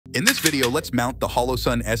In this video, let's mount the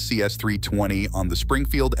Holosun SCS 320 on the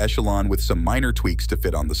Springfield Echelon with some minor tweaks to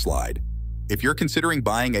fit on the slide. If you're considering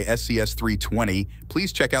buying a SCS 320,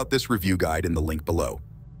 please check out this review guide in the link below.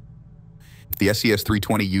 The SCS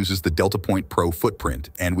 320 uses the DeltaPoint Pro footprint,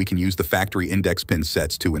 and we can use the factory index pin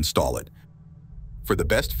sets to install it. For the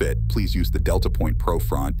best fit, please use the DeltaPoint Pro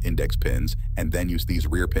front index pins and then use these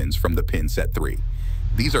rear pins from the pin set 3.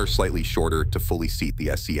 These are slightly shorter to fully seat the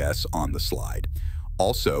SCS on the slide.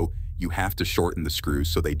 Also, you have to shorten the screws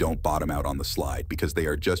so they don't bottom out on the slide because they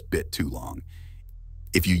are just a bit too long.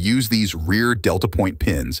 If you use these rear DeltaPoint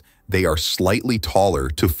pins, they are slightly taller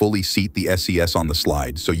to fully seat the SCS on the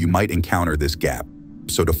slide, so you might encounter this gap.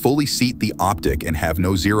 So to fully seat the optic and have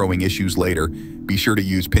no zeroing issues later, be sure to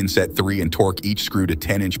use pin set 3 and torque each screw to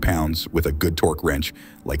 10 inch-pounds with a good torque wrench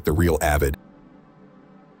like the real Avid.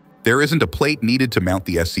 There isn't a plate needed to mount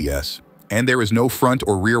the SCS, and there is no front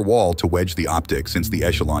or rear wall to wedge the optic since the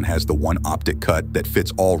Echelon has the one optic cut that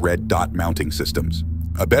fits all red dot mounting systems.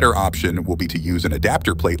 A better option will be to use an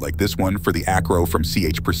adapter plate like this one for the Acro from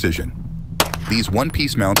CH Precision. These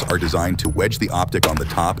one-piece mounts are designed to wedge the optic on the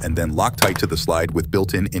top and then lock tight to the slide with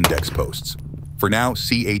built-in index posts. For now,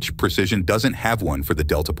 CH Precision doesn't have one for the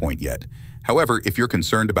DeltaPoint yet. However, if you're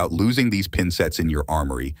concerned about losing these pin sets in your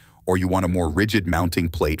armory, or you want a more rigid mounting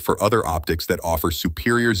plate for other optics that offer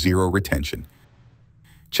superior zero retention,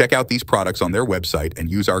 check out these products on their website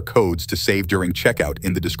and use our codes to save during checkout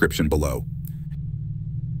in the description below.